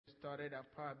started. I'll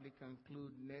probably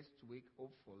conclude next week,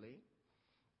 hopefully.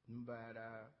 But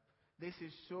this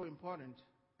is so important,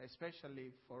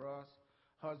 especially for us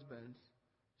husbands,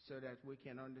 so that we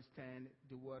can understand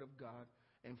the Word of God.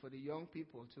 And for the young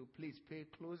people to please pay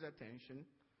close attention,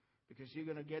 because you're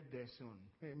going to get there soon.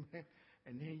 Amen.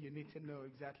 And then you need to know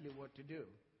exactly what to do.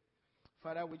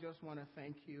 Father, we just want to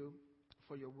thank you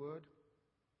for your word.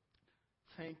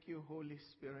 Thank you, Holy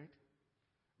Spirit.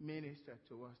 Minister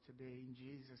to us today in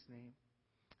Jesus' name.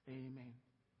 Amen.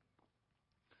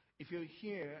 If you're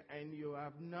here and you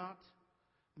have not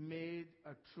made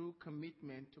a true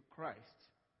commitment to Christ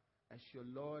as your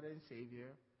Lord and Savior,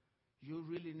 you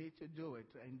really need to do it,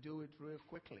 and do it real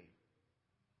quickly.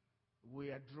 We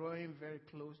are drawing very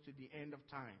close to the end of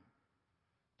time.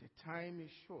 The time is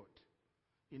short.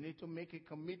 You need to make a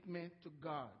commitment to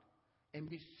God and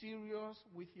be serious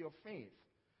with your faith.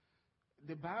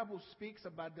 The Bible speaks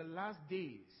about the last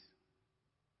days,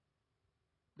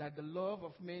 that the love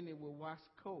of many will wax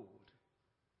cold,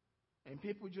 and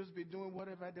people just be doing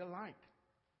whatever they like.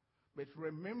 But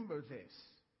remember this: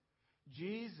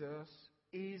 Jesus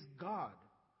is God.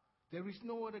 There is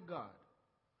no other God.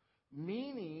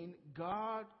 Meaning,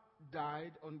 God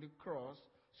died on the cross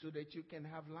so that you can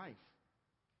have life.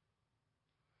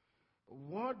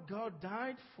 What God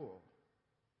died for,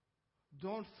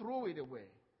 don't throw it away.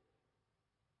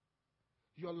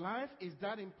 Your life is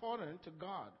that important to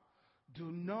God.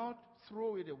 Do not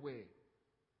throw it away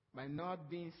by not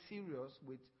being serious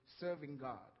with serving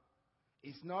God.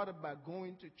 It's not about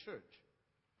going to church.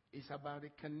 It's about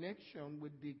a connection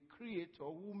with the Creator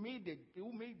who made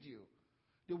you,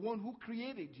 the one who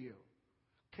created you.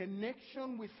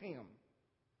 Connection with Him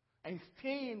and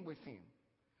staying with Him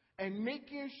and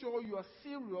making sure you are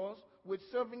serious with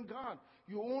serving God.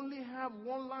 You only have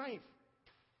one life.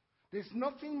 There's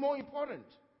nothing more important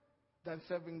than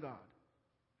serving God.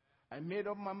 I made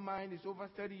up my mind. It's over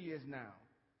 30 years now.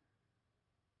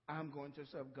 I'm going to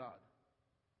serve God.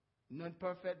 Not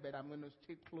perfect, but I'm going to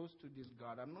stay close to this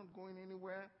God. I'm not going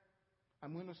anywhere.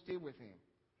 I'm going to stay with Him.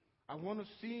 I want to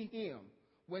see Him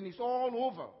when it's all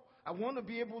over. I want to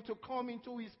be able to come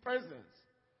into His presence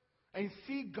and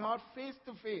see God face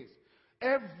to face.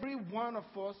 Every one of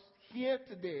us here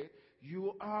today,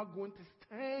 you are going to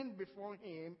stand before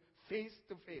Him face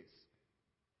to face.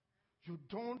 You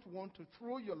don't want to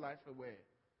throw your life away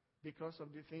because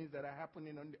of the things that are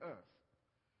happening on the earth.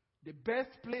 The best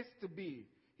place to be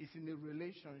is in a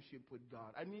relationship with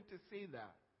God. I need to say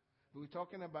that. We're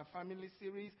talking about family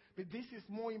series, but this is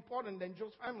more important than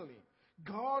just family.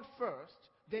 God first,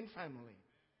 then family.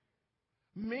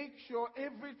 Make sure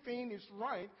everything is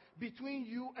right between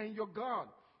you and your God.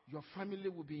 Your family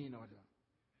will be in order.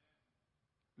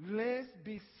 Let's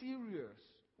be serious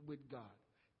with God.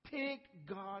 Take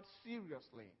God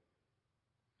seriously.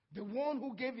 The one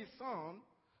who gave His Son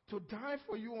to die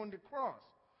for you on the cross,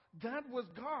 that was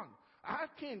God. I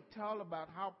can't tell about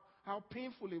how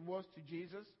painful it was to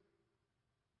Jesus.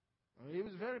 It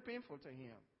was very painful to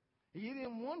Him. He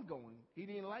didn't want going. He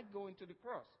didn't like going to the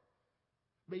cross.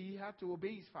 But He had to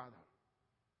obey His Father.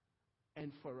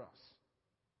 And for us,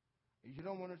 you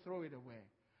don't want to throw it away.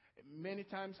 Many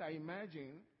times I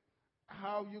imagine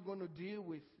how you're going to deal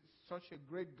with such a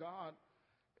great God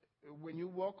when you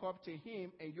walk up to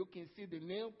Him and you can see the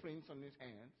nail prints on His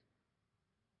hands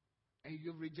and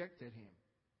you've rejected Him.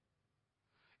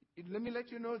 Let me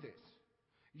let you know this.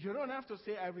 You don't have to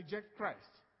say, I reject Christ.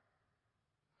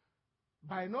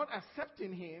 By not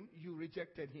accepting Him, you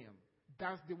rejected Him.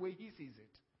 That's the way He sees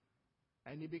it.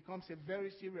 And it becomes a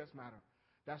very serious matter.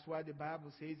 That's why the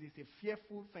Bible says it's a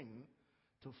fearful thing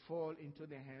to fall into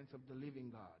the hands of the living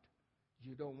God.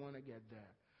 You don't want to get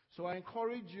there. So I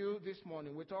encourage you this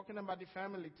morning. We're talking about the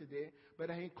family today,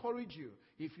 but I encourage you,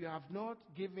 if you have not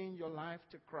given your life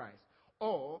to Christ,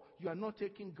 or you are not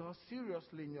taking God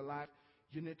seriously in your life,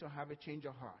 you need to have a change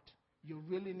of heart. You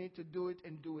really need to do it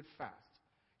and do it fast.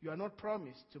 You are not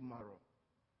promised tomorrow.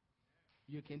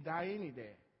 You can die any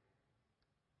day.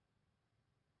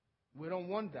 We don't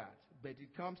want that. But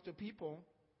it comes to people,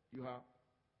 you are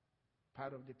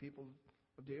part of the people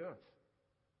of the earth.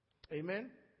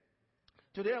 Amen?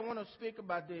 Today I want to speak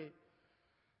about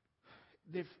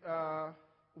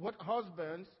what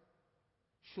husbands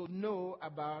should know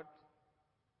about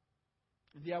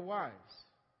their wives.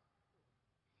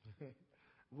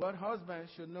 What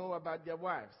husbands should know about their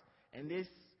wives. And this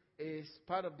is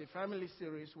part of the family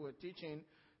series we're teaching,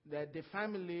 that the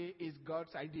family is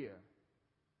God's idea.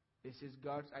 This is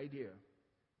God's idea.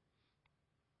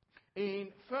 In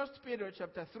 1 Peter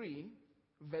chapter 3,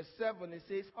 verse 7, it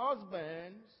says,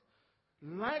 husbands,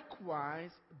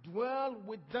 likewise dwell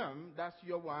with them, that's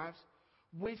your wives,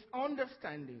 with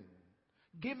understanding,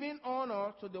 giving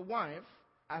honor to the wife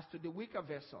as to the weaker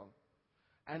vessel,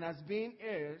 and as being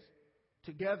heirs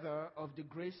together of the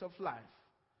grace of life,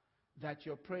 that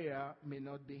your prayer may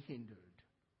not be hindered.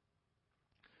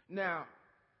 Now,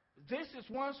 this is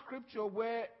one scripture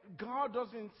where God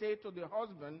doesn't say to the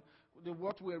husband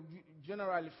what we're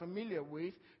generally familiar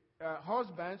with,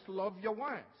 husbands, love your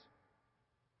wives.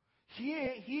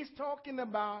 Here, he's talking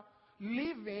about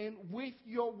living with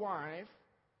your wife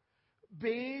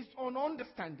based on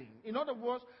understanding. In other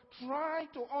words, try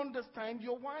to understand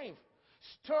your wife.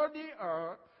 Study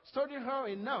her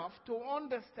enough to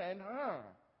understand her.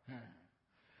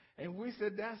 And we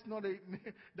said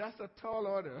that's a tall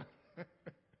order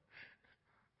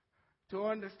to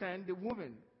understand the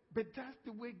woman. But that's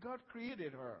the way God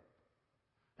created her.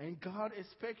 And God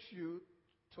expects you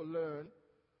to learn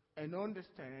and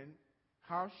understand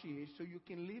how she is so you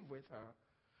can live with her.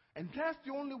 And that's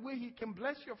the only way He can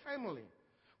bless your family.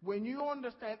 When you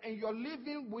understand and you're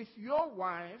living with your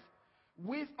wife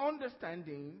with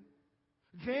understanding,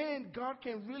 then God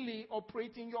can really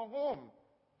operate in your home.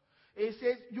 It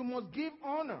says you must give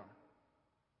honor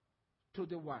to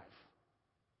the wife.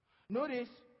 Notice,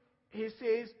 He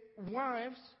says,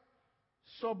 wives,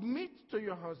 submit to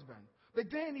your husband. But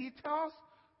then He tells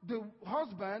the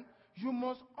husband, you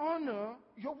must honor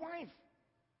your wife.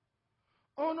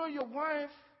 Honor your wife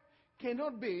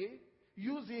cannot be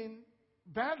using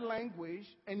bad language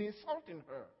and insulting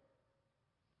her.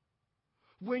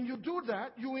 When you do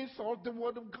that, you insult the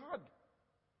word of God.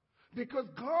 Because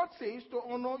God says to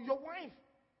honor your wife.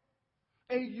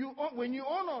 And when you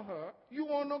honor her, you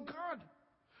honor God.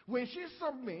 When she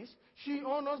submits, she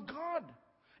honors God.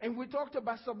 And we talked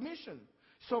about submission.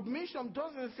 Submission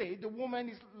doesn't say the woman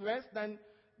is less than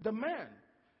the man.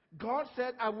 God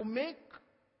said, I will make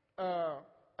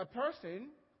a person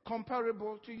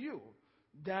comparable to you.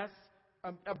 That's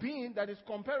a being that is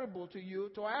comparable to you,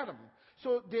 to Adam.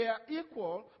 So they are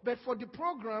equal, but for the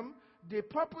program, the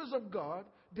purpose of God,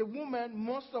 the woman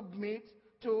must submit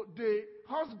to the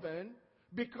husband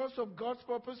because of God's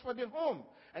purpose for the home.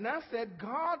 And I said,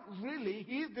 God really,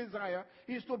 His desire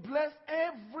is to bless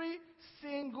every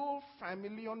single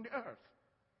family on the earth.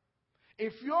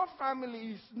 If your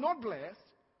family is not blessed,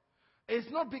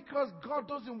 it's not because God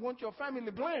doesn't want your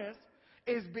family blessed.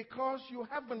 It's because you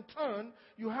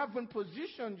haven't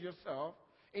positioned yourself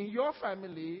in your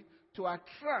family to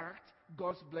attract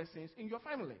God's blessings in your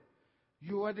family.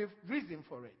 You are the reason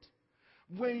for it.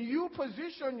 When you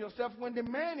position yourself, when the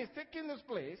man is taking his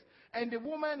place and the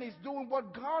woman is doing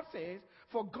what God says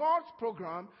for God's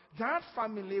program, that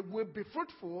family will be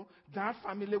fruitful, that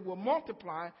family will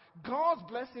multiply, God's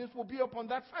blessings will be upon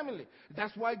that family.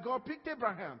 That's why God picked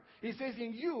Abraham. He says,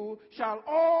 in you shall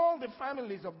all the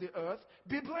families of the earth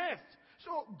be blessed.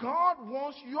 So God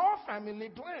wants your family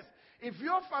blessed. If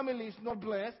your family is not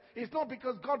blessed, it's not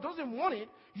because God doesn't want it,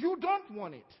 you don't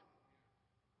want it.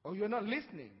 Or you're not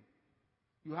listening.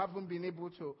 You haven't been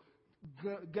able to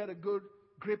get a good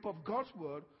grip of God's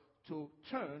word to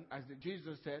turn, as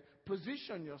Jesus said,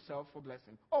 position yourself for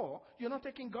blessing. Or you're not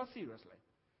taking God seriously.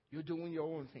 You're doing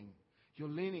your own thing. You're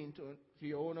leaning to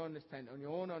your own understanding, on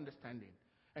your own understanding,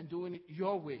 and doing it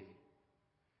your way.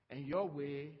 And your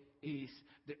way is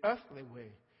the earthly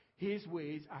way. His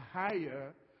ways are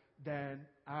higher than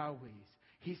our ways.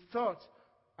 His thoughts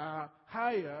are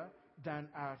higher than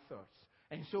our thoughts.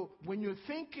 And so when you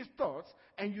think His thoughts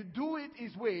and you do it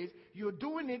His ways, you're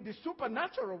doing it the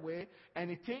supernatural way,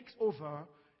 and it takes over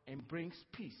and brings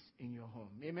peace in your home.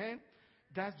 Amen?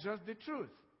 That's just the truth.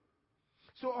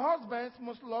 So husbands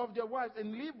must love their wives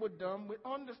and live with them with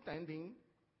understanding,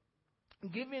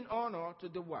 giving honor to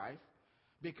the wife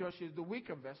because she's the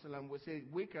weaker vessel. And we say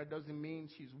weaker doesn't mean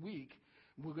she's weak.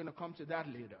 We're going to come to that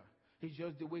later. It's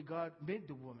just the way God made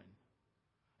the woman.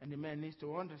 And the man needs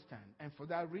to understand. And for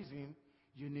that reason,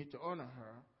 you need to honor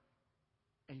her,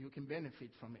 and you can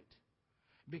benefit from it.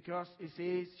 Because it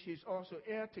says she's also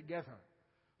heir together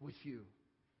with you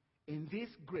in this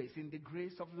grace, in the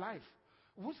grace of life.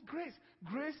 What's grace?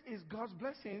 Grace is God's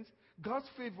blessings, God's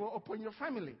favor upon your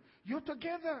family. You're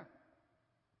together.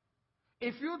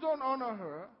 If you don't honor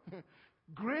her,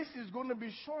 grace is going to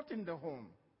be short in the home.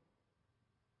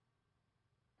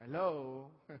 Hello?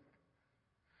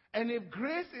 And if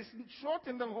grace is short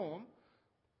in the home,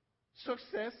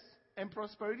 success and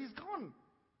prosperity is gone.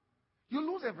 You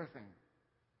lose everything.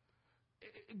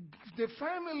 The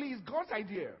family is God's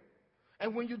idea.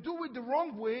 And when you do it the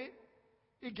wrong way,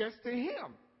 it gets to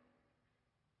Him.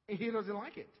 And He doesn't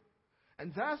like it.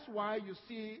 And that's why you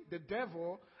see the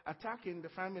devil attacking the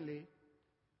family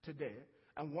today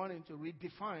and wanting to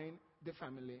redefine the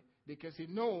family, because he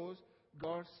knows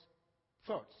God's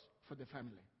thoughts for the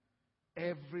family.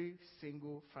 Every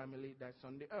single family that's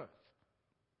on the earth.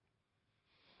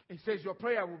 It says your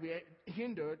prayer will be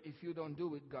hindered if you don't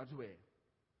do it God's way.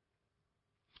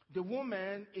 The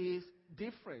woman is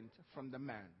different from the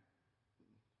man.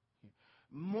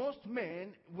 Most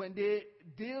men, when they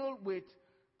deal with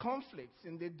conflicts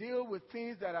and they deal with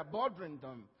things that are bothering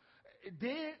them,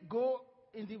 they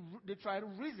try to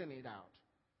reason it out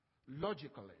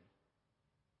logically.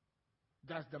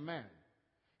 That's the man.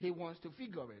 He wants to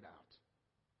figure it out.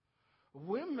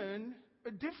 Women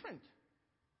are different.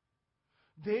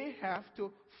 They have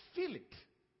to feel it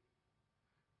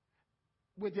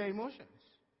with their emotions.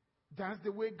 That's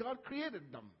the way God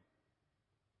created them.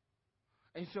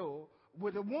 And so,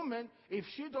 with a woman, if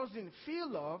she doesn't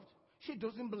feel loved, she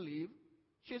doesn't believe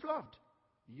she's loved.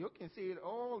 You can see it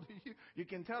all. You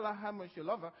can tell her how much you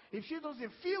love her. If she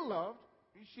doesn't feel loved,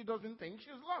 she doesn't think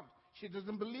she's loved. She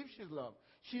doesn't believe she's loved.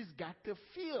 She's got to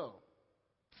feel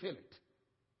it.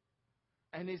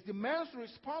 And it's the man's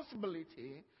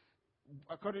responsibility,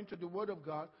 according to the Word of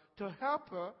God, to help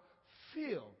her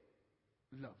feel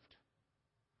loved.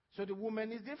 So the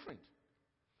woman is different.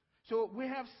 So we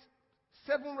have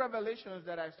 7 revelations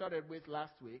that I started with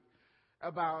last week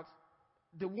about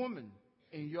the woman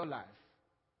in your life.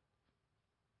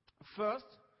 First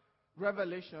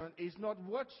revelation is not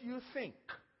what you think,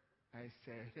 I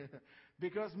said.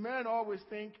 Because men always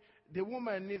think the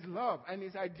woman needs love, and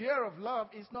his idea of love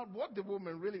is not what the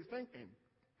woman really is thinking.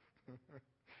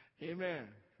 Amen.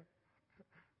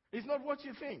 It's not what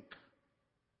you think.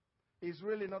 It's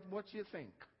really not what you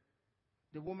think.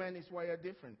 The woman is wired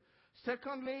different.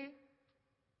 Secondly,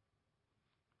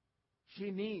 she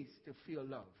needs to feel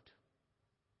loved.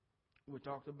 We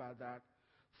talked about that.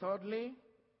 Thirdly,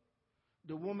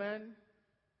 the woman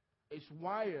is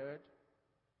wired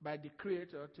by the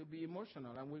Creator to be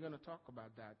emotional, and we're going to talk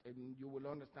about that, and you will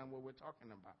understand what we're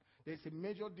talking about. There's a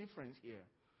major difference here.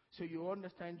 So you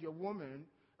understand your woman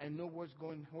and know what's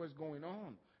going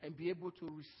on, and be able to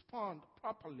respond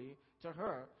properly to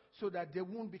her so that there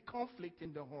won't be conflict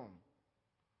in the home.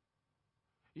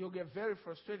 You'll get very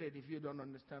frustrated if you don't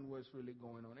understand what's really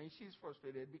going on. And she's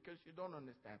frustrated because she don't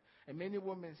understand. And many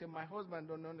women say, my husband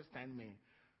don't understand me.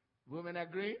 Women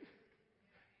agree?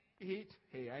 Eat.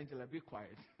 Hey, Angela, be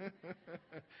quiet.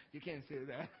 You can't say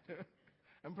that.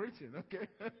 I'm preaching, okay?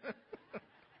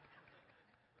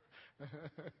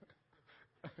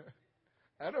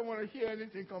 I don't want to hear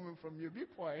anything coming from you. Be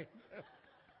quiet.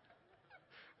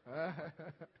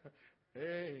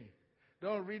 Hey,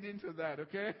 don't read into that,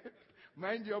 okay?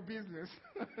 Mind your business.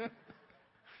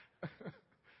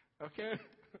 Okay?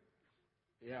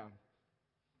 Yeah.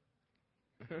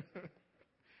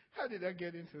 How did I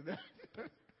get into that?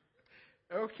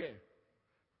 Okay.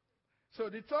 So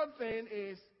the third thing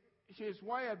is she is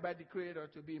wired by the Creator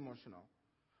to be emotional.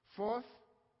 Fourth,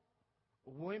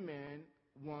 women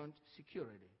want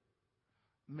security.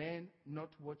 Men, not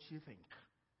what you think.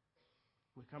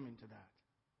 We're coming to that.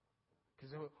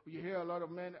 Because you hear a lot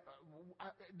of men,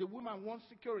 the woman wants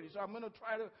security, so I'm going to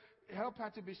try to help her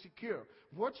to be secure.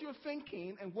 What you're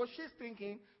thinking and what she's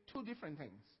thinking, 2 different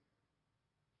things.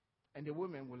 And the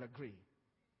women will agree.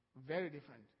 Very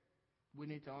different. We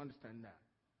need to understand that.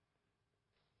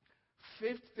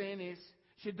 5th thing is,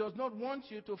 she does not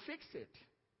want you to fix it.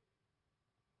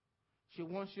 She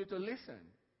wants you to listen.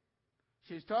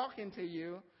 She's talking to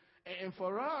you, and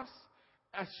for us,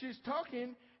 as she's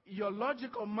talking, your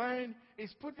logical mind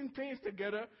is putting things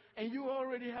together, and you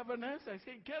already have an answer. I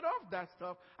say, get off that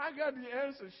stuff. I got the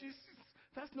answer.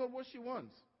 That's not what she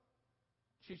wants.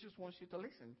 She just wants you to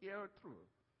listen, hear her through.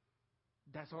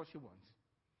 That's all she wants.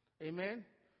 Amen?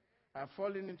 I've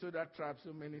fallen into that trap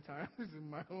so many times in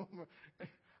my home.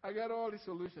 I got all the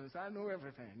solutions. I know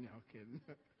everything. No, I'm kidding.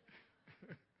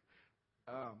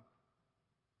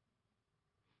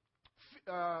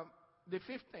 The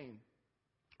 15th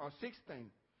or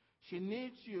 16th, she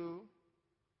needs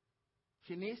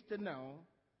to know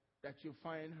that you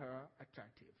find her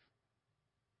attractive.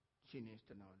 She needs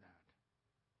to know that.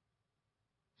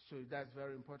 So that's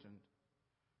very important.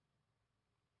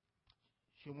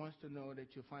 She wants to know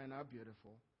that you find her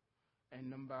beautiful. And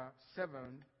number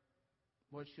 7,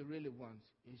 what she really wants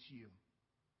is you,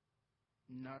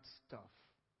 not stuff.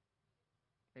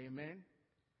 Amen?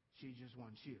 She just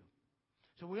wants you.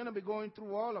 So we're going to be going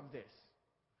through all of this.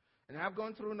 And I've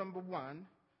gone through number 1,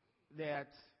 that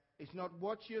it's not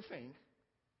what you think.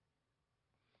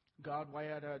 God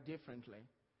wired her differently.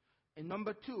 And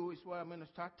number 2 is where I'm going to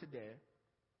start today.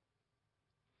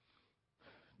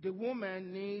 The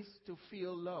woman needs to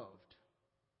feel loved.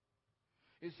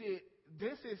 You see,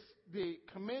 this is the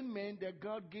commandment that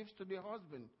God gives to the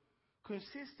husband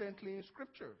consistently in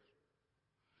scriptures.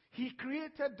 He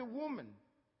created the woman.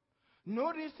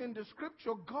 Notice in the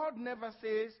scripture, God never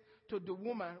says to the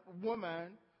woman,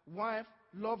 wife,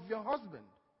 love your husband.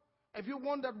 Have you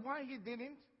wondered why he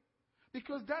didn't?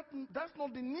 Because that's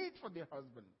not the need for the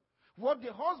husband. What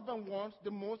the husband wants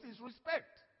the most is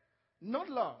respect, not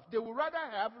love. They would rather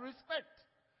have respect.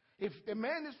 If the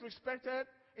man is respected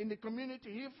in the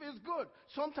community, he feels good.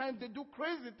 Sometimes they do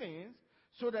crazy things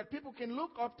so that people can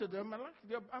look up to them and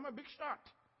like, I'm a big shot.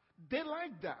 They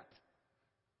like that.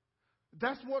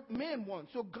 That's what men want.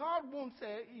 So God won't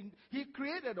say, He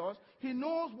created us. He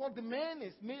knows what the man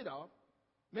is made up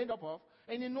of,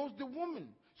 and He knows the woman.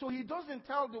 So He doesn't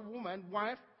tell the woman,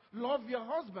 wife, love your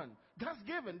husband. That's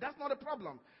given. That's not a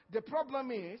problem. The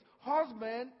problem is,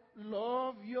 husband,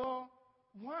 love your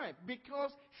wife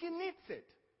because she needs it.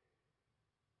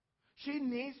 She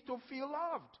needs to feel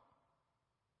loved.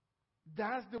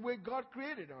 That's the way God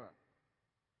created her.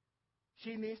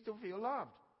 She needs to feel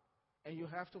loved. And you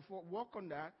have to work on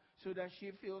that so that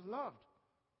she feels loved.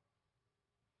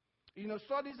 You know,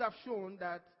 studies have shown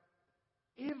that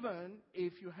even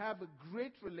if you have a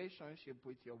great relationship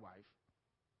with your wife,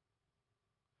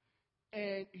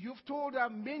 and you've told her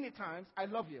many times, I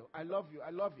love you, I love you,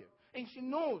 I love you, and she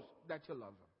knows that you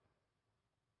love her,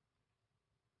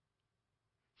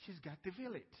 she's got to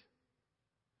feel it.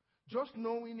 Just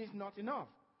knowing is not enough.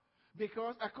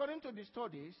 Because according to the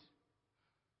studies,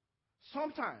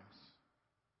 sometimes,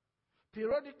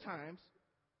 periodic times,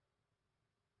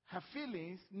 her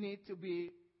feelings need to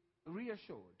be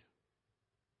reassured.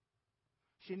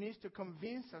 She needs to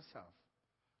convince herself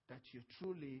that you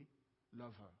truly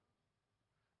love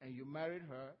her. And you married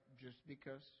her just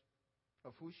because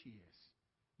of who she is.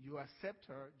 You accept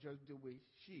her just the way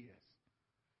she is.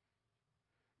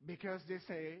 Because they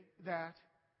say that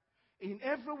in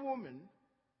every woman,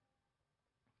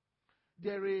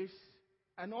 there is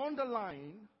an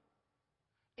underlying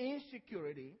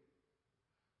insecurity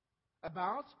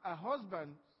about a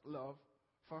husband's love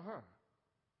for her.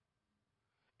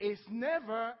 It's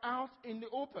never out in the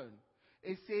open.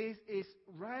 It says it's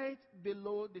right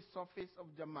below the surface of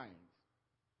the mind.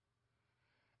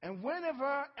 And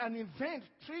whenever an event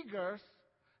triggers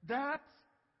that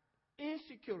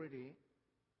insecurity,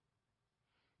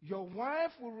 your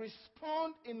wife will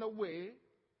respond in a way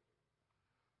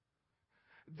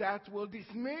that will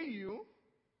dismay you,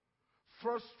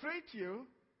 frustrate you,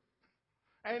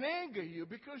 and anger you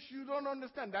because you don't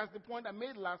understand. That's the point I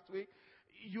made last week.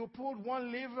 You pulled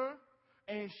one lever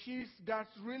and she got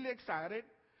really excited.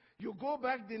 You go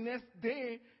back the next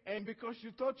day and because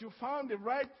you thought you found the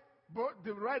right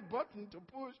button to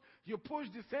push, you push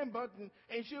the same button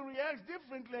and she reacts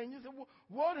differently. And you say, well,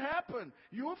 what happened?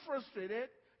 You're frustrated.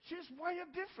 She's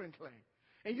wired differently.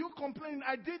 And you complain,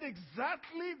 I did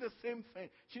exactly the same thing.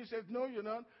 She says, no, you're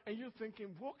not. And you're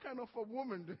thinking, what kind of a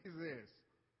woman is this?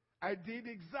 I did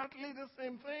exactly the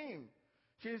same thing.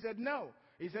 She said, no.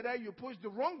 He said, hey, you pushed the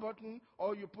wrong button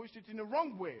or you pushed it in the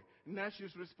wrong way. Now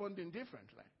she's responding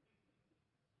differently.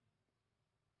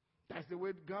 That's the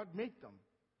way God made them.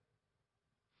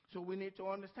 So we need to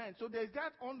understand. So there's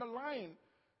that underlying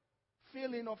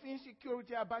feeling of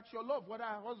insecurity about your love, whether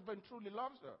her husband truly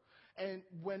loves her. And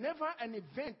whenever an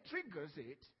event triggers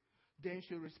it, then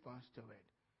she responds to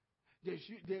it.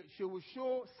 She will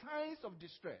show signs of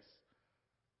distress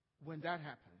when that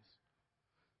happens.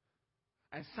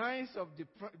 And signs of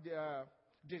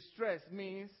distress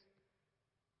means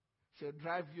she'll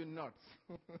drive you nuts.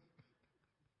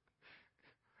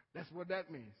 That's what that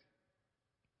means.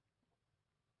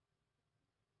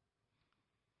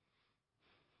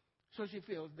 So she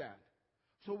feels that.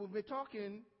 So we'll be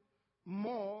talking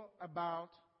more about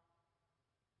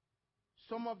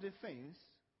some of the things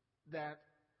that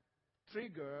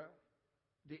trigger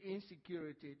the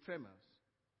insecurity tremors.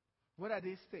 What are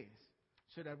these things?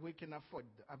 So that we can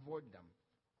avoid them.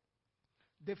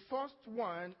 The first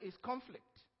one is conflict.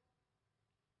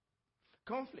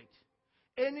 Conflict.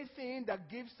 Anything that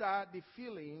gives her the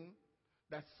feeling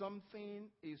that something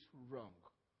is wrong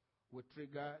will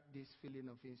trigger this feeling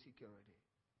of insecurity.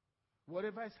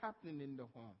 Whatever is happening in the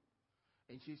home,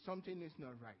 and something is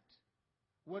not right.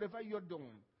 Whatever you're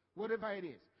doing, whatever it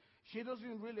is, she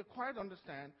doesn't really quite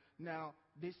understand. Now,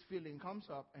 this feeling comes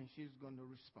up, and she's going to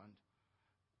respond.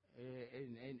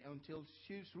 And until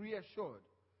she's reassured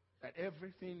that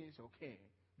everything is okay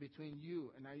between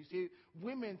you. And now you see,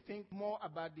 women think more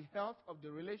about the health of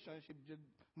the relationship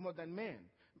more than men.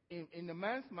 In the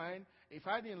man's mind, if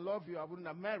I didn't love you, I wouldn't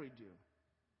have married you.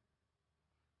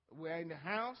 We're in the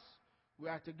house, We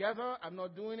are together. I'm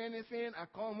not doing anything. I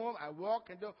come home. I work.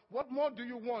 And do. What more do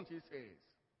you want, he says.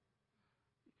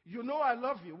 You know I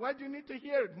love you. Why do you need to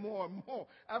hear it more and more?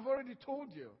 I've already told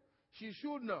you. She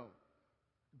should know.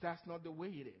 That's not the way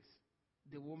it is.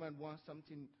 The woman wants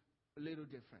something a little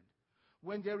different.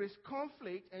 When there is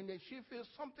conflict and then she feels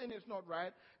something is not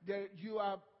right, you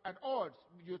are at odds.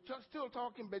 You're still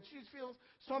talking, but she feels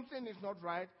something is not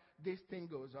right. This thing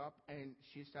goes up and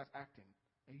she starts acting.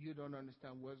 And you don't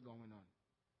understand what's going on.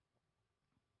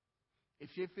 If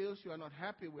she feels you are not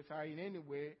happy with her in any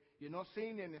way, you're not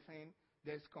saying anything,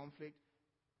 there's conflict,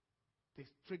 this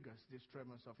triggers this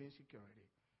tremors of insecurity.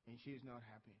 And she is not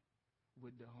happy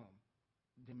with the home.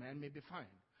 The man may be fine.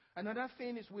 Another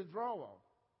thing is withdrawal.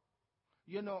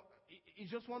 You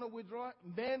just want to withdraw.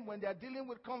 Men, when they're dealing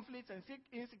with conflicts and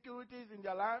insecurities in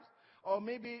their lives, or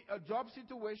maybe a job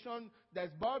situation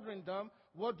that's bothering them,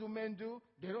 what do men do?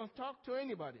 They don't talk to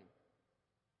anybody.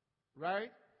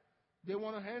 Right? They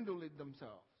want to handle it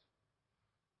themselves.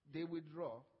 They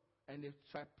withdraw and they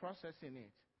try processing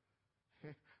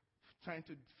it, trying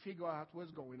to figure out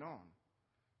what's going on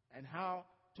and how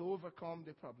to overcome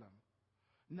the problem.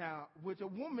 Now, with a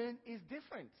woman, it's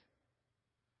different.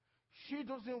 She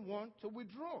doesn't want to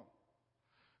withdraw.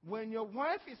 When your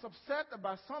wife is upset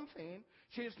about something,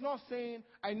 she is not saying,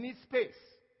 I need space.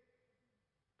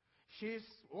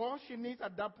 All she needs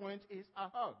at that point is a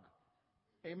hug.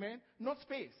 Amen? Not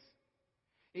space.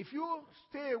 If you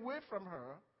stay away from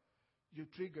her, you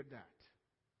trigger that.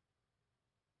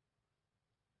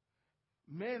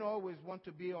 Men always want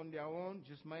to be on their own,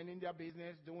 just minding their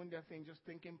business, doing their thing, just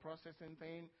thinking, processing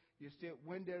things.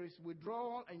 When there is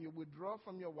withdrawal and you withdraw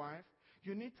from your wife,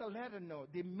 you need to let her know.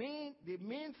 The main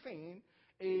thing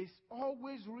is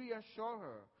always reassure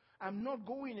her. I'm not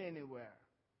going anywhere.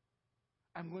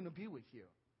 I'm going to be with you.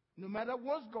 No matter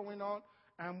what's going on,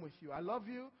 I'm with you. I love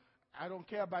you. I don't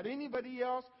care about anybody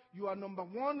else. You are number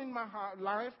one in my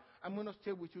life. I'm going to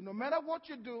stay with you. No matter what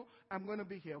you do, I'm going to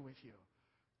be here with you.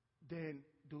 Then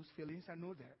those feelings are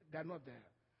not there. They're not there.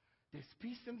 There's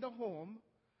peace in the home.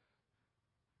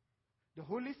 The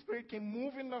Holy Spirit can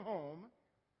move in the home.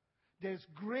 There's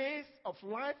grace of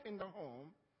life in the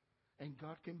home. And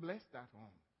God can bless that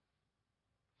home.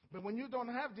 But when you don't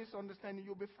have this understanding,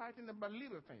 you'll be fighting about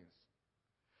little things.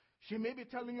 She may be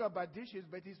telling you about dishes,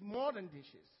 but it's more than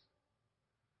dishes.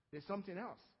 There's something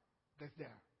else that's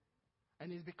there.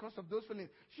 And it's because of those feelings.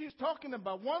 She's talking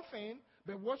about one thing,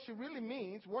 but what she really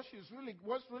means, what's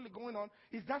really going on,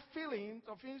 is that feeling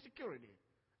of insecurity.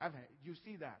 You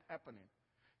see that happening.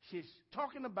 She's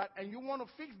talking about, and you want to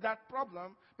fix that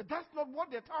problem, but that's not what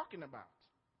they're talking about.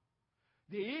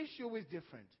 The issue is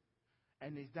different.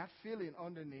 And it's that feeling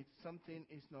underneath, something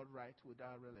is not right with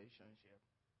our relationship.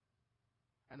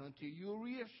 And until you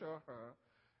reassure her,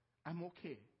 I'm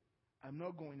okay. I'm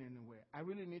not going anywhere. I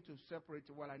really need to separate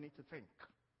what I need to think.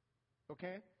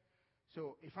 Okay?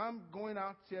 So if I'm going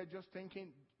out there just thinking,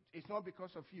 it's not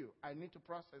because of you. I need to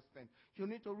process things. You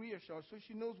need to reassure so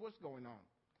she knows what's going on.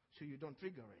 So you don't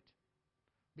trigger it.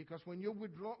 Because when you're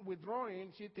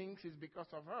withdrawing, she thinks it's because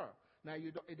of her. Now,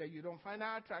 either you don't find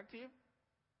her attractive,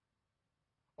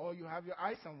 or you have your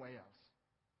eyes somewhere else.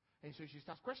 And so she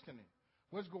starts questioning.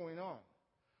 What's going on?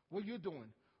 What are you doing?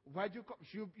 Why'd you come?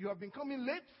 You have been coming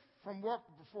late from work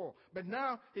before, but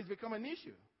now it's become an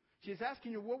issue. She's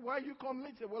asking you, well, why you come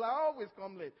late? Say, well, I always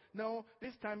come late. No,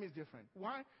 this time is different.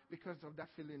 Why? Because of that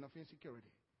feeling of insecurity.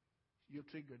 You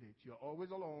triggered it. You're always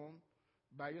alone,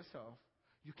 by yourself.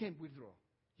 You can't withdraw.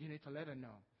 You need to let her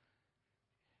know.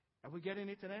 Are we getting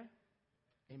it today?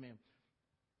 Amen.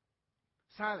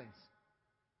 Silence.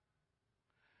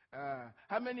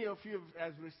 How many of you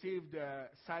have received the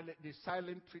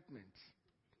silent treatment?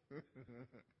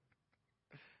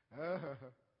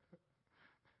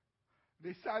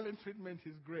 The silent treatment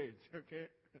is great, okay?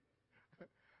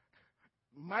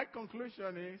 My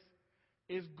conclusion is,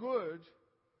 it's good,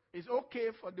 it's okay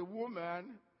for the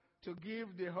woman to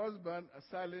give the husband a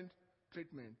silent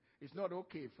treatment. It's not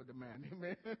okay for the man,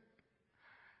 amen?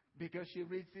 Because she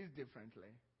reads this differently,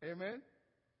 amen?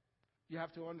 You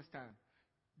have to understand.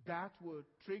 That will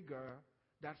trigger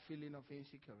that feeling of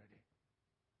insecurity.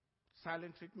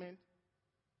 Silent treatment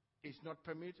is not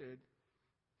permitted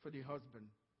for the husband.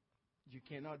 You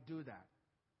cannot do that.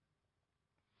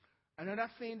 Another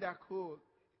thing that could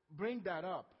bring that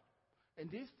up, and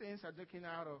these things are taken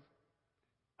out of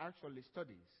actually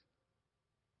studies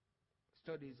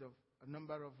of a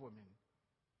number of women.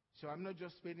 So I'm not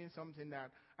just spitting something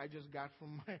that I just got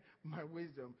from my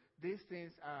wisdom. These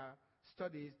things are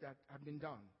studies that have been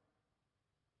done.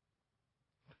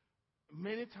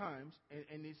 Many times,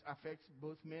 and this affects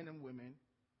both men and women,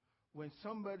 when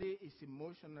somebody is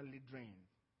emotionally drained,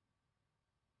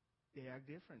 they act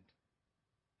different.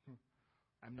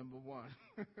 I'm number one.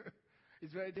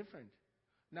 It's very different.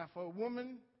 Now, for a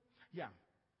woman, yeah,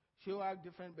 she'll act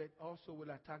different, but also will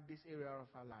attack this area of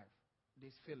her life.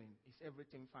 This feeling, is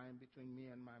everything fine between me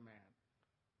and my man?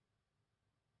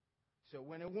 So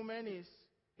when a woman is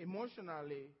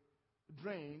emotionally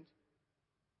drained,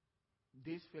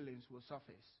 these feelings will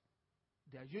surface.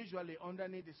 They are usually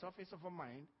underneath the surface of her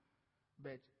mind,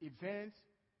 but events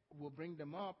will bring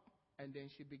them up, and then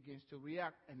she begins to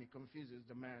react, and it confuses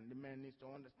the man. The man needs to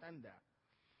understand that.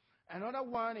 Another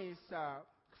one is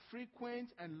frequent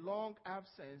and long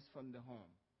absence from the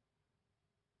home.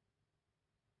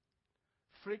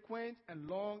 Frequent and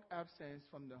long absence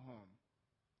from the home.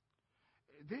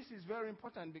 This is very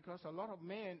important because a lot of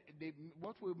men,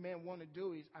 what we men want to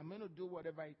do is, I'm going to do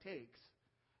whatever it takes,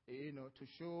 to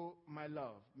show my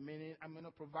love. Meaning, I'm going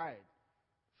to provide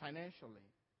financially.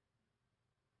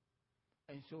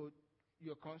 And so,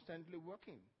 you're constantly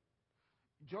working.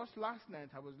 Just last night,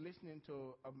 I was listening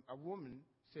to a woman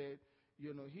said,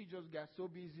 he just got so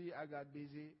busy, I got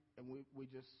busy, and we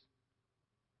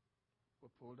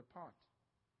pulled apart.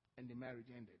 And the marriage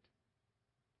ended.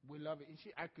 We love it. And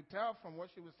I could tell from what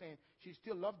she was saying, she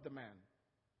still loved the man.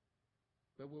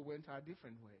 But we went our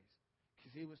different ways.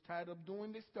 Because he was tired of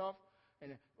doing this stuff.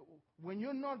 And when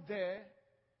you're not there,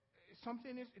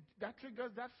 that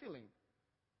triggers that feeling.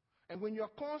 And when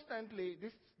you're constantly,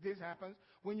 this happens,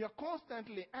 when you're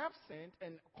constantly absent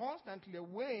and constantly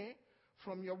away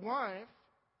from your wife,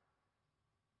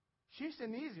 she's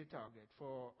an easy target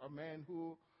for a man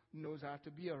who knows how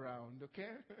to be around, okay?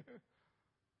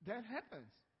 That happens.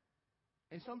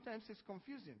 And sometimes it's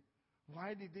confusing.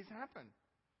 Why did this happen?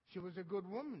 She was a good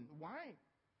woman. Why?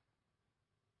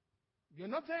 You're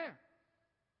not there.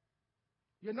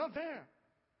 You're not there.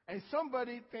 And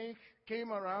somebody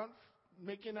came around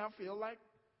making her feel like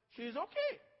she's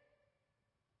okay.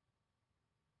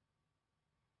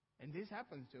 And this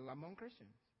happens too among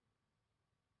Christians.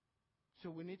 So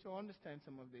we need to understand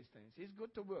some of these things. It's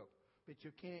good to work, but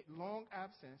you can't. Long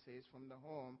absences from the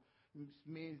home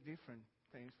means different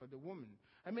things for the woman.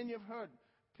 I mean, you've heard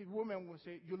women will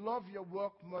say, "You love your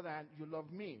work more than you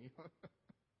love me."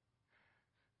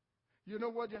 You know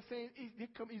what they're saying?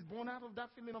 It's born out of that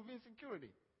feeling of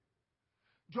insecurity.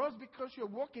 Just because you're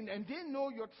working and they know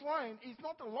you're trying, it's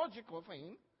not a logical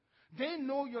thing. They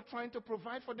know you're trying to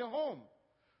provide for the home.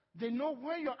 They know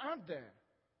where you're at there.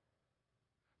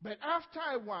 But after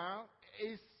a while,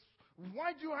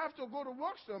 why do you have to go to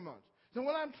work so much? So,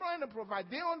 well, I'm trying to provide.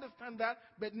 They understand that,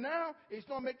 but now it's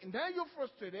not making. Now you're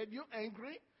frustrated, you're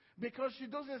angry, because she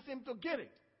doesn't seem to get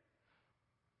it.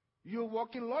 You're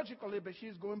working logically, but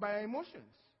she's going by her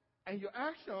emotions. And your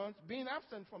actions, being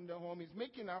absent from the home, is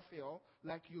making her feel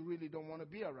like you really don't want to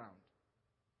be around.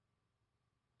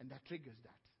 And that triggers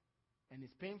that. And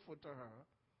it's painful to her.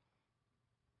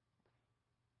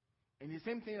 And the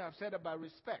same thing I've said about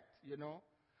respect,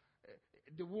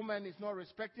 The woman is not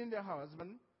respecting the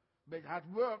husband, but at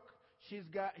work, he's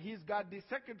got the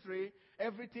secretary.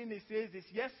 Everything he says is,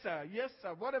 yes,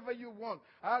 sir, whatever you want.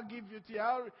 I'll give you tea.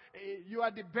 You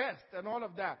are the best, and all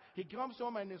of that. He comes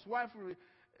home and his wife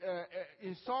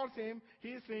insults him.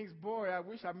 He thinks, boy, I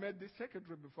wish I met this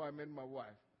secretary before I met my wife.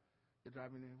 You're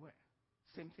driving anywhere.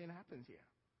 Same thing happens here.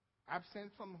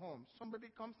 Absent from home. Somebody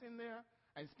comes in there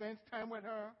and spends time with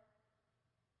her.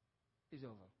 It's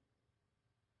over.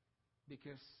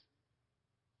 Because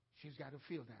she's got to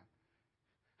feel that.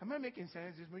 Am I making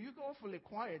sense this morning? You're awfully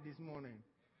quiet this morning.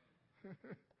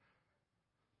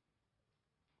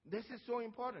 This is so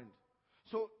important.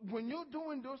 So when you're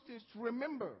doing those things,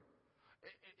 remember,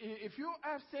 if you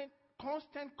have sent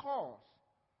constant calls,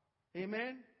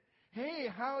 amen, hey,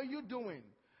 how are you doing?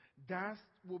 That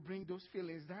will bring those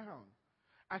feelings down.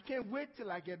 I can't wait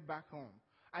till I get back home.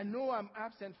 I know I'm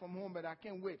absent from home, but I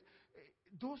can't wait.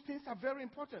 Those things are very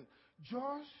important.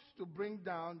 Just to bring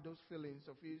down those feelings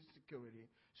of insecurity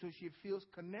so she feels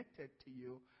connected to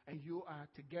you and you are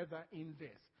together in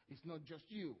this. It's not just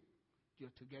you. You're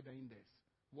together in this.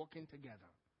 Working together.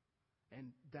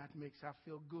 And that makes her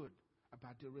feel good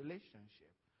about the relationship,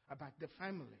 about the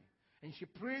family. And she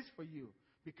prays for you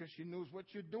because she knows what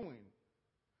you're doing.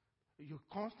 You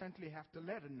constantly have to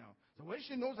let her know. So when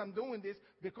she knows I'm doing this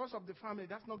because of the family,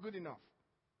 that's not good enough.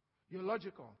 You're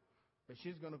logical. But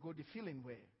she's going to go the feeling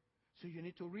way. So you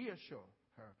need to reassure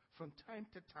her from time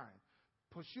to time,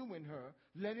 pursuing her,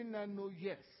 letting her know,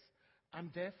 yes,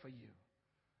 I'm there for you.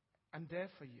 I'm there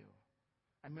for you.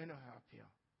 I'm going to help you.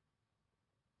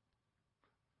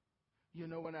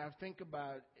 When I think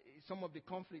about some of the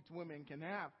conflict women can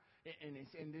have,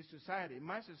 in this society.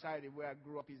 My society where I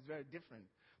grew up is very different.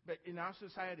 But in our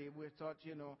society, we're taught,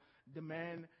 the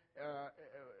man,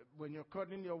 when you're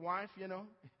courting your wife,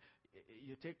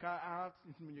 you take her out.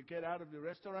 When you get out of the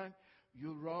restaurant,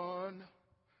 you run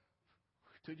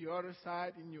to the other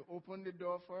side and you open the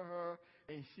door for her,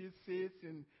 and she sits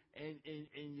and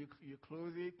you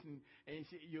close it, and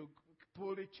you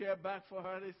pull the chair back for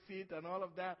her to sit and all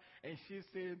of that, and she's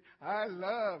saying, I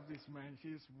love this man,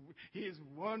 he's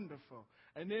wonderful.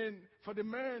 And then for the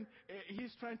man,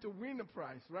 he's trying to win the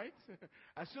prize, right?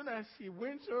 As soon as he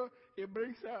wins her, he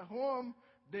brings her home.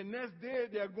 The next day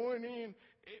they're going in,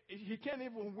 he can't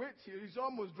even wait. He's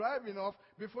almost driving off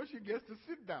before she gets to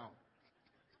sit down.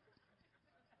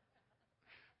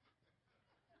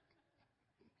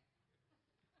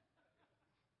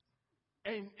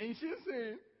 And she's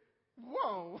saying,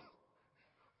 wow,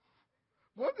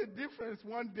 what a difference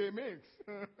one day makes.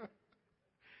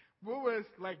 We was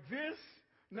like this,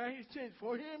 now he's changed.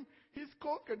 For him, he's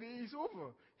conquered, he's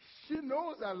over. She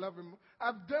knows I love him.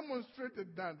 I've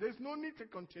demonstrated that. There's no need to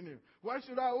continue. Why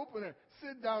should I open it?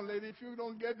 Sit down, lady. If you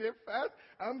don't get there fast,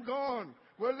 I'm gone.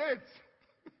 We're late.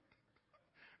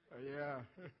 Yeah.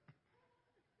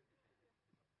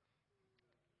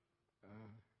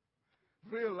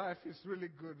 Real life is really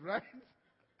good, right?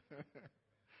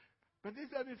 But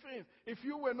these are the things. If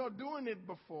you were not doing it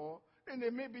before,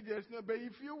 then maybe there's no. But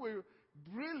if you were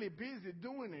really busy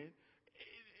doing it,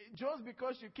 just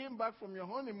because you came back from your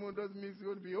honeymoon doesn't mean it's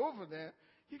going to be over there.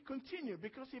 You continue.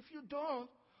 Because if you don't,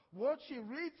 what she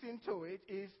reads into it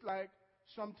is like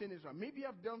something is wrong. Maybe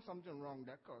I've done something wrong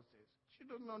that caused this. She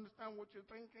doesn't understand what you're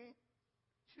thinking.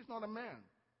 She's not a man.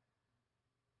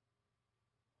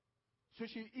 So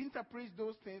she interprets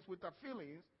those things with her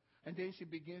feelings, and then she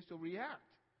begins to react.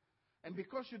 And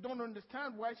because you don't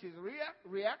understand why she's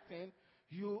reacting,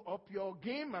 you up your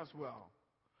game as well.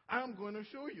 I'm going to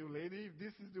show you, lady, if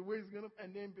this is the way it's going to.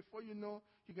 And then before you know,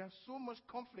 you got so much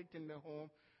conflict in the home,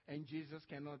 and Jesus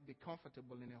cannot be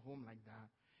comfortable in a home like that.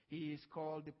 He is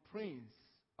called the Prince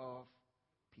of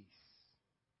Peace.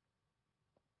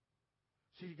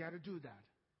 So you got to do that.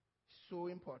 So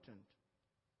important.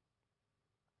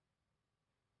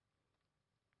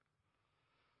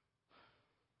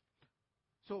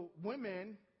 So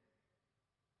women,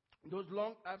 those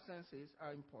long absences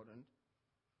are important.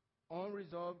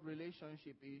 Unresolved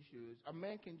relationship issues. A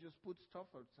man can just put stuff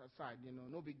aside,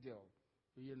 no big deal.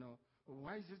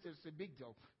 Why is this a big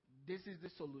deal? This is the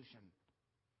solution.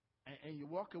 And you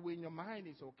walk away in your mind,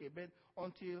 it's okay. But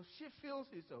until she feels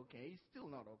it's okay, it's still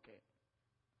not okay.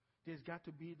 There's got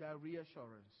to be that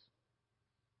reassurance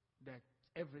that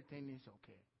everything is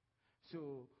okay.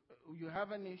 So you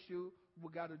have an issue,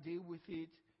 we got to deal with it.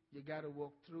 You got to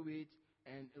walk through it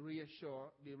and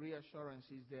reassure. The reassurance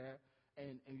is there,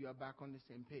 and you are back on the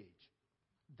same page.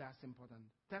 That's important.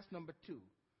 That's number 2.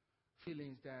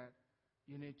 Feelings that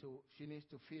she needs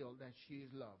to feel that she is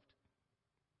loved.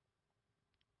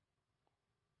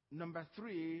 Number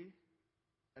 3,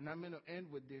 and I'm going to end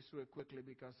with this real quickly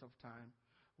because of time.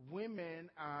 Women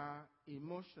are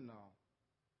emotional.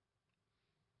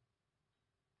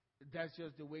 That's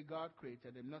just the way God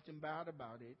created them. Nothing bad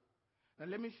about it. Now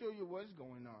let me show you what's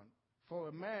going on. For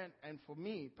a man, and for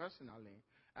me personally,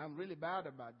 I'm really bad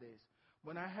about this.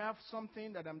 When I have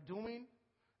something that I'm doing,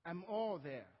 I'm all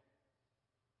there.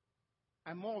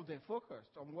 I'm all there,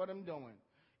 focused on what I'm doing.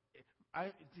 It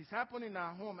is happening in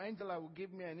our home. Angela will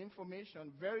give me an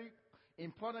information, very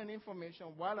important information,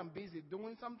 while I'm busy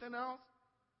doing something else.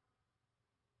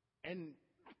 And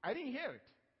I didn't hear it.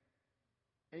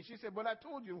 And she said, well, I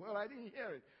told you. Well, I didn't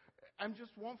hear it.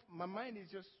 My mind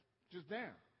is just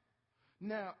there.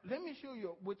 Now, let me show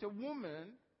you. With a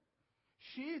woman,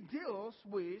 she deals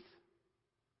with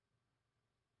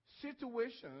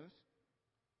situations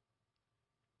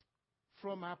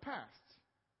from her past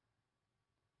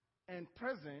and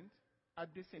present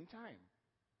at the same time.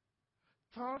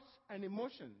 Thoughts and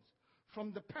emotions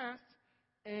from the past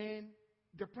and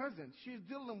the present. She's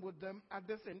dealing with them at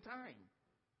the same time.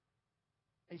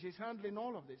 And she's handling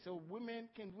all of this. So women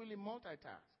can really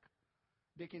multitask.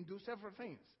 They can do several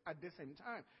things at the same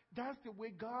time. That's the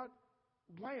way God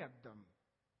wired them.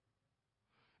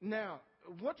 Now,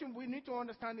 what we need to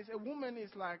understand is a woman is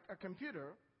like a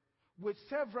computer with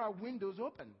several windows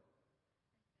open.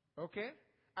 Okay?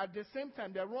 At the same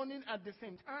time. They're running at the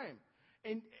same time.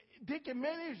 And they can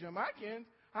manage them. I can't.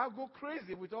 I'll go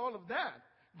crazy with all of that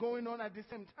going on at the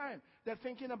same time. They're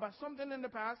thinking about something in the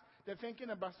past. They're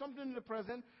thinking about something in the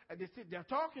present. And they're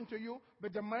talking to you,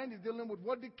 but their mind is dealing with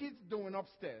what the kid's doing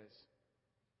upstairs.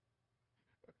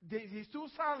 He's too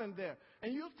silent there.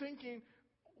 And you're thinking,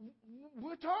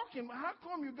 we're talking. How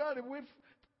come you got away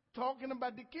talking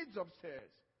about the kids upstairs?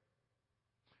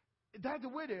 That's the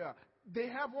way they are. They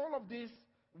have all of these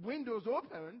windows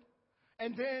open,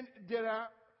 and then there are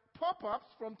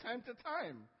pop-ups from time to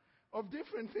time of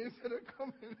different things that are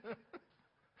coming.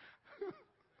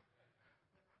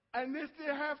 And they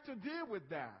still have to deal with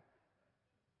that.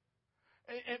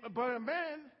 But a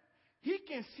man, he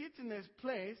can sit in his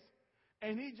place,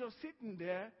 and he's just sitting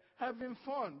there having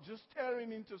fun, just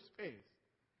staring into space.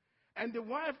 And the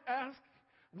wife asks,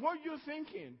 "What are you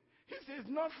thinking?" He says,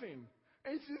 "Nothing."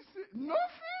 And she says,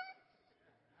 "Nothing?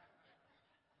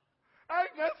 I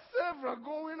got several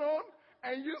going on,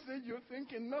 and you say you're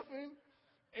thinking nothing?"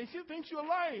 And she thinks you're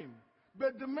lying.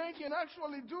 But the man can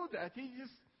actually do that. He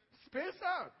just space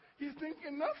out. He's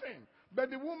thinking nothing. But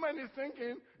the woman is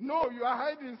thinking, "No, you are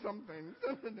hiding something."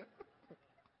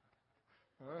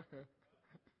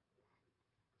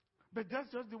 But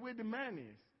that's just the way the man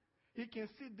is. He can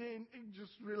sit there and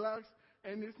just relax,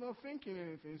 and he's not thinking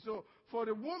anything. So for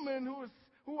the woman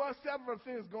who has several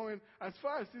things going, as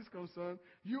far as he's concerned,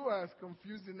 you are as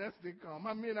confusing as they come.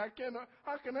 I mean, how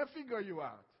can I figure you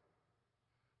out?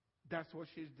 That's what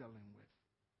she's dealing with.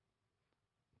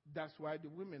 That's why the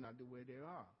women are the way they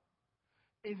are.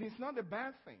 And it's not a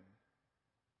bad thing.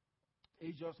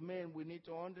 It's just, men, we need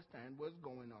to understand what's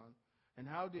going on and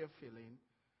how they're feeling.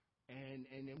 And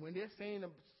when they're saying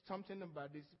something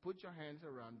about this, put your hands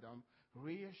around them,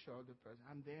 reassure the person,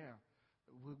 "I'm there.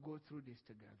 We'll go through this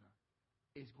together.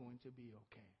 It's going to be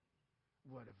okay.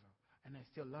 Whatever. And I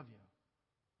still love you.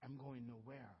 I'm going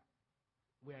nowhere.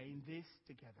 We are in this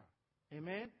together."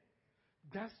 Amen?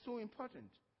 That's so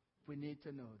important. We need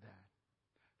to know that.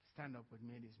 Stand up with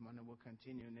me this morning. We'll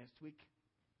continue next week.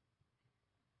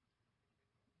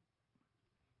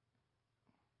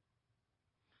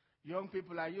 Young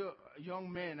people,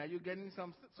 young men, are you getting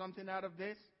something out of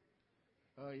this?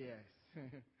 Oh, yes.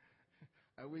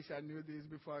 I wish I knew this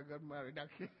before I got married.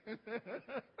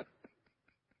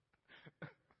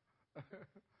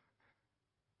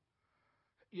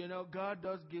 You know, God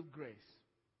does give grace.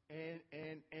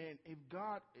 And if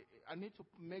God, I need to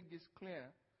make this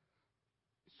clear.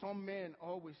 Some men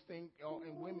always think,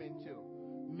 and women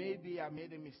too, maybe I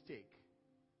made a mistake.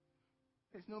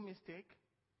 There's no mistake.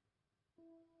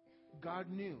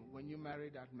 God knew when you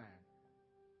married that man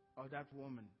or that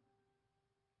woman.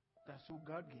 That's who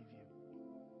God gave you.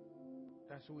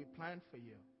 That's who He planned for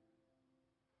you.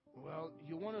 Well,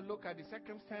 you want to look at the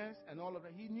circumstance and all of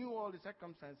that. He knew all the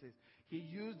circumstances. He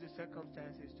used the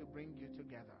circumstances to bring you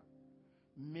together.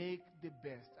 Make the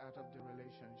best out of the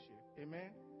relationship.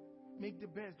 Amen? Make the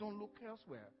best. Don't look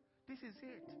elsewhere. This is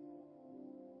it.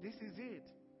 This is it.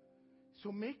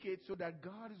 So make it so that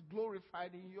God is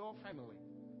glorified in your family.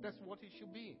 That's what it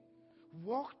should be.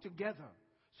 Walk together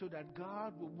so that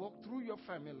God will walk through your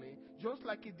family just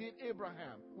like He did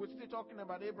Abraham. We're still talking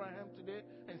about Abraham today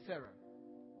and Sarah.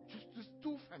 Just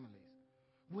two families.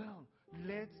 Well,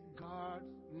 let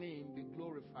God's name be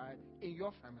glorified in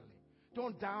your family.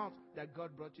 Don't doubt that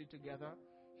God brought you together.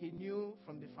 He knew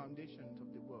from the foundations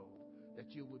of the world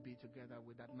that you would be together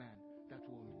with that man, that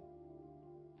woman.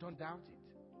 Don't doubt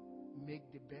it.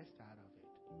 Make the best out of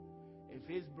it. If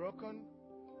it's broken,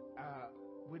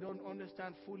 we don't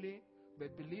understand fully,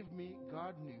 but believe me,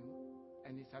 God knew,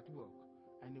 and He's at work,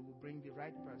 and He will bring the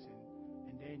right person,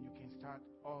 and then you can start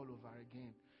all over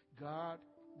again. God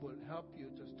will help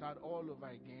you to start all over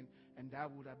again, and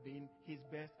that would have been His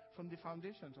best from the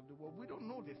foundations of the world. We don't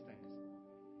know these things.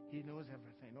 He knows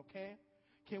everything, okay?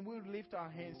 Can we lift our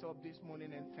hands up this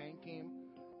morning and thank Him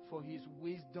for His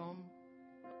wisdom,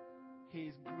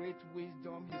 His great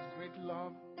wisdom, His great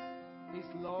love, His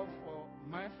love for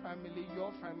my family,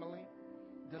 your family,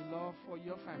 the love for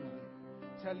your family.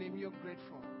 Tell Him you're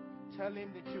grateful. Tell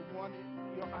Him that you want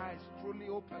your eyes truly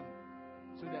open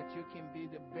so that you can be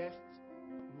the best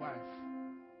wife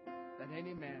that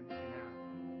any man can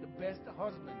have, the best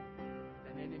husband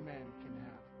that any man can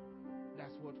have.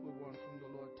 That's what we want from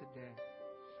the Lord today.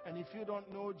 And if you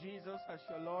don't know Jesus as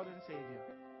your Lord and Savior,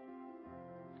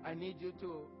 I need you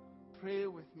to pray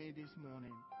with me this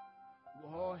morning.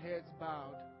 All heads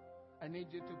bowed. I need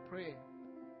you to pray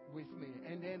with me.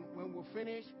 And then when we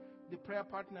finish, the prayer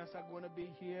partners are going to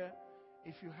be here.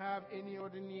 If you have any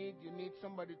other need, you need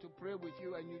somebody to pray with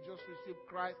you and you just received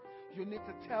Christ, you need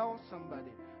to tell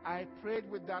somebody, I prayed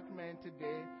with that man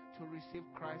today to receive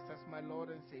Christ as my Lord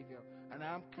and Savior, and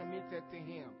I'm committed to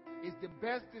Him. It's the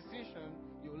best decision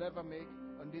you'll ever make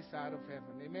on this side of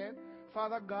heaven. Amen?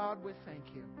 Father God, we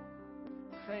thank you.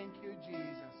 Thank you,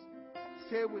 Jesus.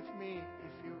 Say with me,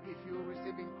 if you're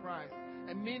receiving Christ,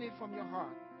 and mean it from your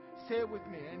heart. Say with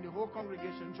me, and the whole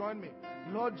congregation join me.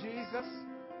 Lord Jesus,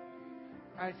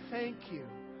 I thank you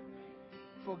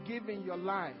for giving your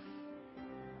life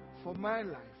for my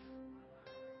life.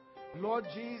 Lord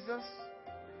Jesus,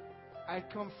 I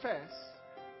confess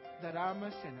that I'm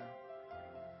a sinner.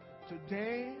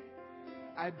 Today,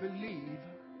 I believe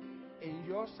in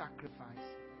your sacrifice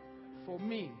for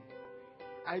me.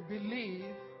 I believe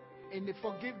in the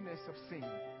forgiveness of sin.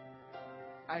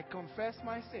 I confess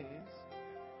my sins,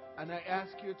 and I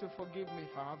ask you to forgive me,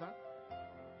 Father.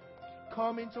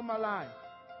 Come into my life.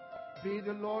 Be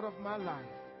the Lord of my life.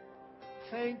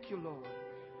 Thank you, Lord,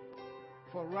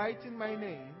 for writing my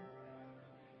name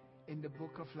in the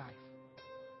book of life.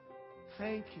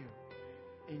 Thank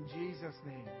you. In Jesus'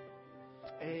 name,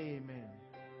 amen.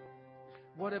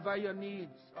 Whatever your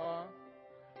needs are,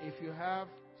 if you have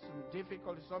some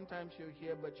difficulty, sometimes you're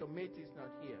here but your mate is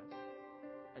not here,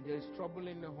 and there is trouble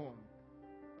in the home,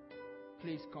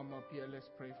 please come up here. Let's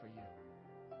pray for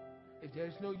you. If there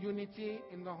is no unity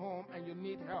in the home and you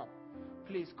need help,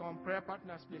 please come. Prayer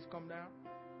partners, please come down.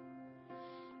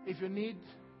 If you need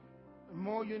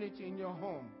more unity in your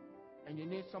home and you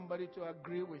need somebody to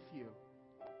agree with you,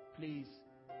 please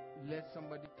let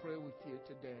somebody pray with you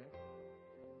today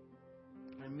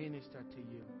and minister to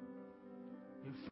you.